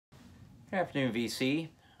Good afternoon, VC.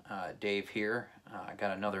 Dave here. I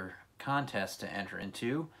got another contest to enter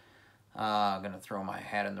into. I'm going to throw my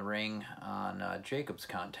hat in the ring on Jacob's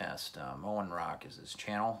contest. Moen is his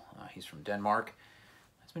channel. He's from Denmark.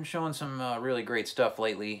 He's been showing some really great stuff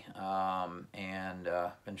lately, and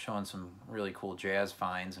been showing some really cool jazz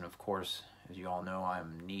finds. And of course, as you all know,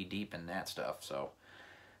 I'm knee deep in that stuff, so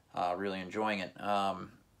really enjoying it.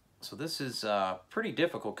 So this is a pretty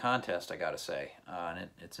difficult contest, I gotta say, and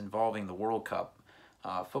it's involving the World Cup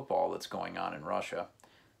football that's going on in Russia.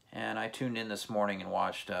 And I tuned in this morning and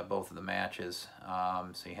watched both of the matches.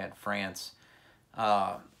 So you had France,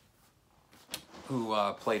 who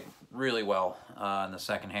played really well in the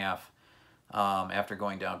second half after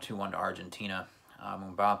going down 2-1 to Argentina.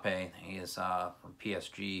 Mbappe, he is from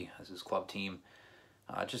PSG as his club team.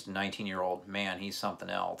 Just a 19-year-old man, he's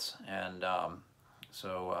something else. And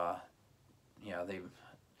yeah, they've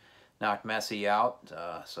knocked Messi out,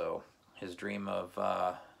 so his dream of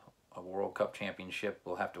a World Cup championship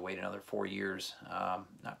will have to wait another 4 years.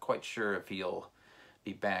 Not quite sure if he'll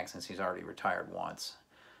be back since he's already retired once.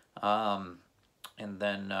 And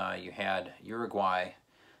then you had Uruguay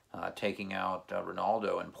taking out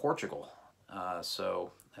Ronaldo in Portugal.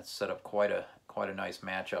 So that's set up quite a nice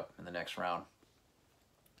matchup in the next round.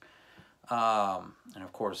 And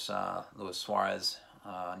of course, Luis Suarez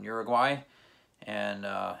in Uruguay. And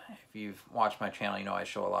if you've watched my channel, you know I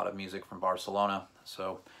show a lot of music from Barcelona.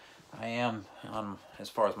 So I am, as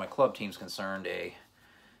far as my club team's concerned,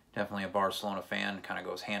 definitely a Barcelona fan. Kind of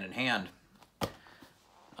goes hand in hand.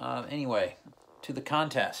 Anyway, to the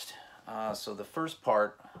contest. So the first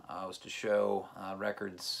part was to show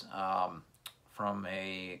records from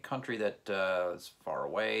a country that is far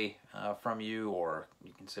away from you, or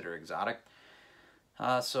you consider exotic.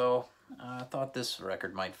 So I thought this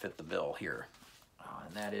record might fit the bill here.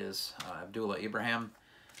 And that is Abdullah Ibrahim,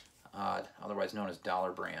 otherwise known as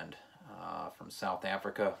Dollar Brand, from South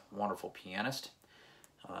Africa, wonderful pianist.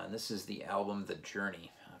 And this is the album The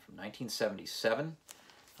Journey from 1977.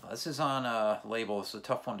 This is on a label, it's a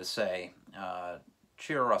tough one to say,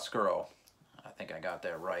 Chiaroscuro. I think I got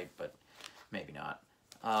that right, but maybe not.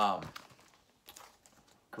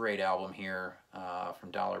 Great album here from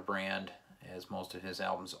Dollar Brand, as most of his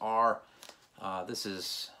albums are. This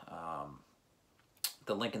is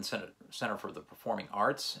the Lincoln Center for the Performing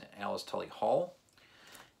Arts, Alice Tully Hall.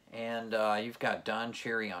 And you've got Don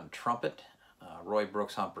Cherry on trumpet, Roy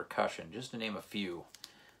Brooks on percussion, just to name a few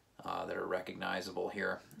that are recognizable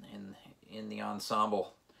here in the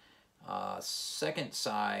ensemble. Second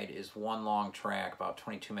side is one long track, about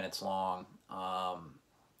 22 minutes long,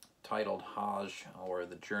 titled Hajj, or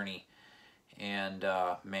The Journey. And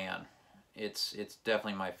man, it's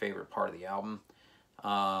definitely my favorite part of the album.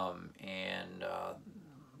 Yeah,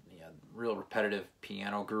 real repetitive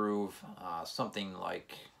piano groove, something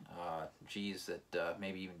like geez, that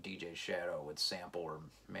maybe even DJ Shadow would sample or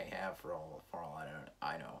may have for all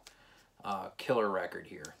I know. Killer record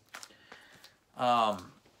here.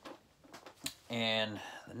 And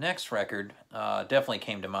the next record definitely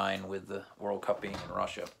came to mind with the World Cup being in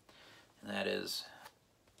Russia, and that is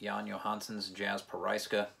Jan Johansson's Jazz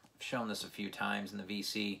Paraiska. I've shown this a few times in the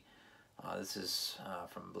VC. This is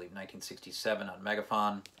from, I believe, 1967 on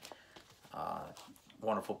Megaphone.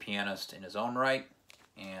 Wonderful pianist in his own right,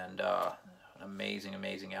 and an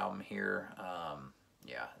amazing album here.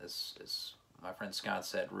 Yeah, this is, my friend Scott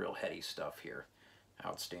said, real heady stuff here.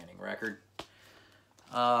 Outstanding record.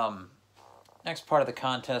 Next part of the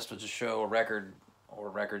contest was to show a record or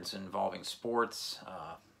records involving sports.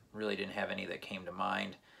 Really didn't have any that came to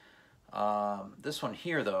mind. This one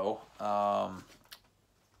here, though,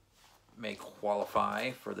 may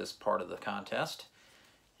qualify for this part of the contest,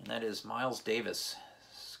 and that is Miles Davis,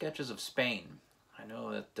 Sketches of Spain. I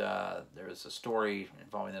know that there's a story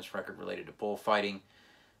involving this record related to bullfighting.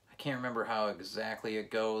 I can't remember how exactly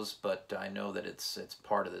it goes, but I know that it's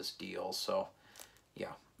part of this deal. So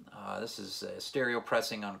yeah, this is a stereo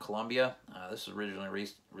pressing on Columbia. This was originally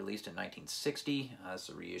released in 1960. It's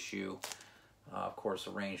a reissue, of course,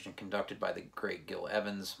 arranged and conducted by the great Gil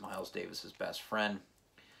Evans, Miles Davis's best friend.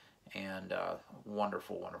 And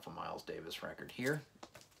wonderful Miles Davis record here.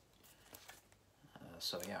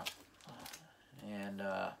 So yeah, and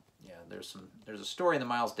yeah, there's a story in the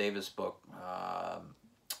Miles Davis book,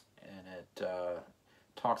 and it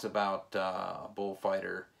talks about a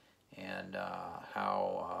bullfighter and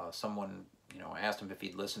how someone, you know, asked him if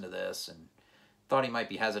he'd listen to this and thought he might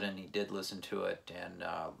be hesitant. He did listen to it and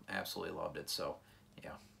absolutely loved it. So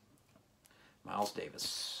yeah, Miles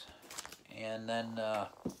Davis. And then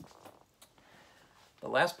the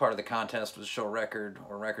last part of the contest was to show a record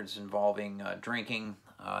or records involving drinking.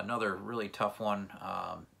 Another really tough one.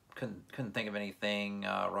 Couldn't think of anything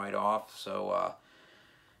right off. So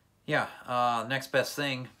yeah, next best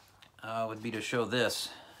thing would be to show this,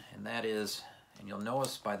 and that is, and you'll know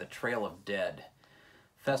us by the Trail of Dead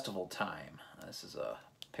Festival Time. This is a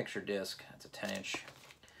picture disc. It's a 10-inch.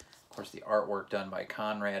 Of course, the artwork done by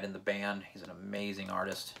Conrad in the band. He's an amazing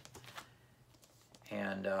artist.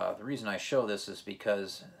 And the reason I show this is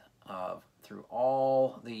because through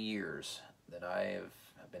all the years that I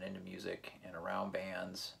have been into music and around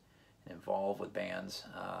bands and involved with bands,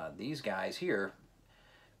 these guys here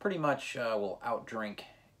pretty much will outdrink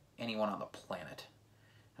anyone on the planet.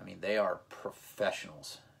 I mean, they are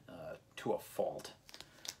professionals to a fault.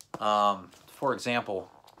 For example,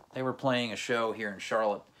 they were playing a show here in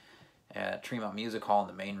Charlotte at Tremont Music Hall in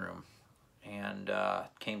the main room, and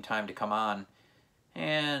came time to come on,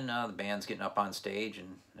 and the band's getting up on stage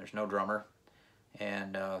and there's no drummer,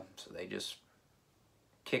 and so they just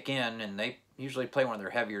kick in, and they usually play one of their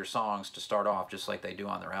heavier songs to start off, just like they do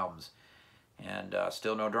on their albums, and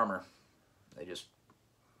still no drummer. They just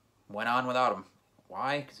went on without him.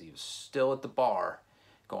 Why? Because he was still at the bar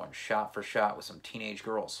going shot for shot with some teenage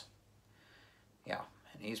girls. Yeah,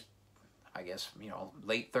 and he's, I guess, you know,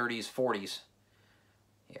 late 30s, 40s.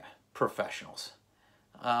 Yeah, professionals.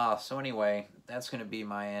 So anyway, that's going to be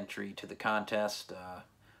my entry to the contest.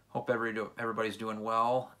 Hope everybody's doing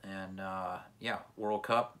well, and yeah, World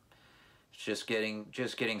Cup, it's just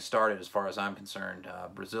getting started as far as I'm concerned.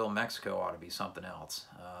 Brazil, Mexico ought to be something else.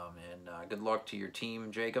 And good luck to your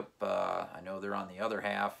team, Jacob. I know they're on the other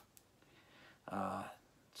half.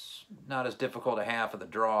 It's not as difficult a half of the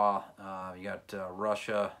draw. You got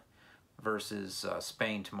Russia versus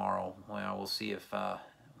Spain tomorrow. Well, we'll see if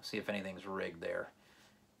anything's rigged there.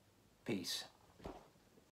 Peace.